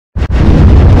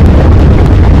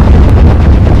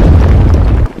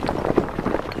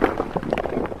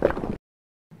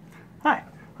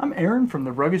Aaron from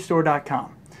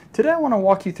theruggedstore.com. Today I want to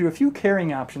walk you through a few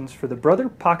carrying options for the Brother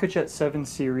PocketJet 7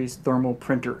 series thermal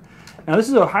printer. Now this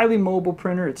is a highly mobile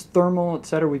printer, it's thermal,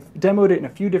 etc. We've demoed it in a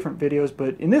few different videos,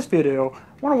 but in this video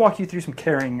I want to walk you through some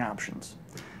carrying options.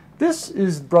 This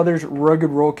is Brother's rugged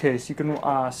roll case. You can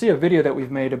see a video that we've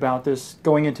made about this,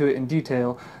 going into it in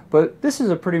detail, but this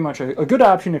is pretty much a good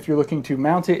option if you're looking to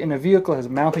mount it in a vehicle. It has a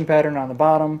mounting pattern on the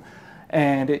bottom,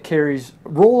 and it carries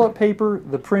roll-up paper,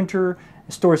 the printer,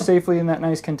 stores safely in that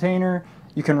nice container.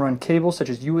 You can run cables such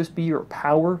as USB or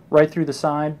power right through the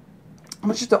side.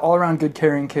 It's just an all-around good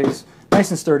carrying case, nice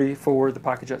and sturdy for the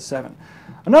PocketJet 7.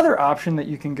 Another option that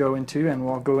you can go into, and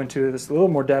we'll go into this a little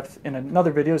more depth in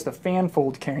another video, is the fan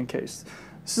fold carrying case.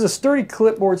 This is a sturdy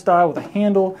clipboard style with a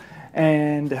handle,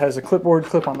 and it has a clipboard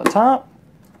clip on the top.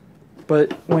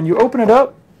 But when you open it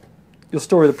up, you'll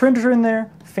store the printer in there,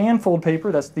 fan fold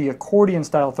paper, that's the accordion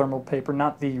style thermal paper,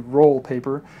 not the roll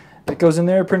paper. It goes in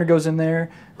there, printer goes in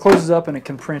there, closes up, and it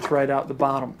can print right out the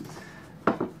bottom.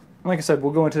 Like I said,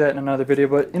 we'll go into that in another video,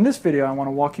 but in this video I want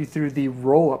to walk you through the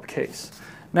roll-up case.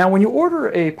 Now when you order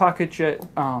a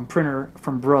PocketJet printer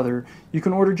from Brother, you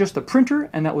can order just the printer,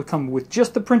 and that will come with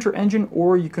just the printer engine,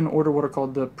 or you can order what are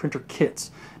called the printer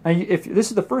kits. Now if this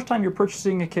is the first time you're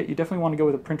purchasing a kit, you definitely want to go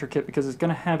with a printer kit because it's going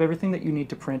to have everything that you need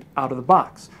to print out of the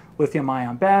box.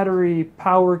 Lithium-ion battery,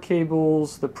 power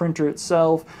cables, the printer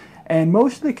itself, and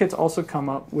most of the kits also come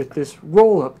up with this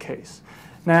roll-up case.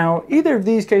 Now, either of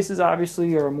these cases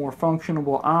obviously are a more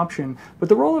functional option, but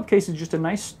the roll-up case is just a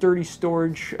nice sturdy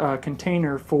storage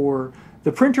container for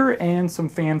the printer and some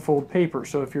fan fold paper.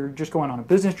 So if you're just going on a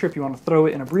business trip, you want to throw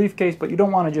it in a briefcase, but you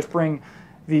don't want to just bring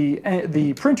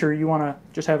the printer, you want to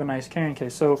just have a nice carrying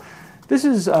case. So this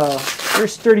is very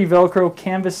sturdy Velcro,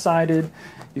 canvas-sided.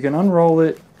 You can unroll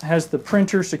it. It has the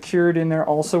printer secured in there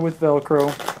also with Velcro,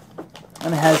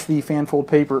 and it has the fan fold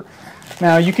paper.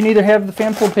 Now you can either have the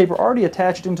fan fold paper already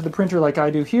attached into the printer like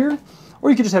I do here, or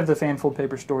you can just have the fan fold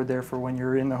paper stored there for when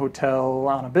you're in the hotel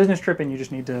on a business trip and you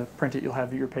just need to print it. You'll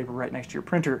have your paper right next to your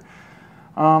printer.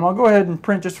 I'll go ahead and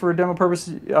print just for a demo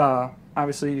purpose.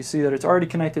 Obviously you see that it's already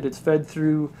connected. It's fed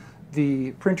through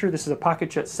the printer. This is a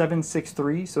PocketJet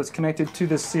 763, so it's connected to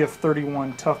the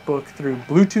CF31 Toughbook through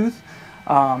Bluetooth.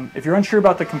 If you're unsure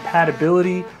about the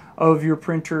compatibility of your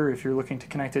printer, if you're looking to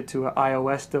connect it to an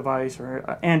iOS device or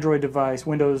an Android device,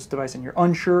 Windows device, and you're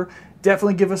unsure,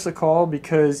 definitely give us a call,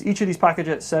 because each of these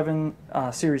PocketJet 7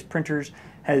 series printers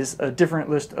has a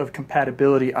different list of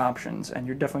compatibility options, and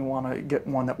you definitely want to get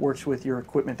one that works with your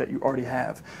equipment that you already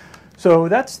have. So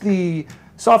that's the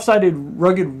soft-sided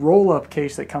rugged roll-up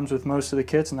case that comes with most of the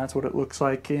kits, and that's what it looks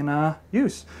like in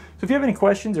use. So if you have any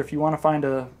questions, or if you want to find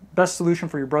a best solution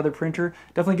for your Brother printer,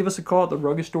 definitely give us a call at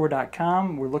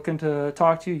theruggedstore.com. We're looking to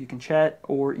talk to you. You can chat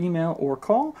or email or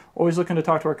call. Always looking to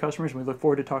talk to our customers, and we look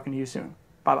forward to talking to you soon.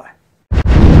 Bye-bye.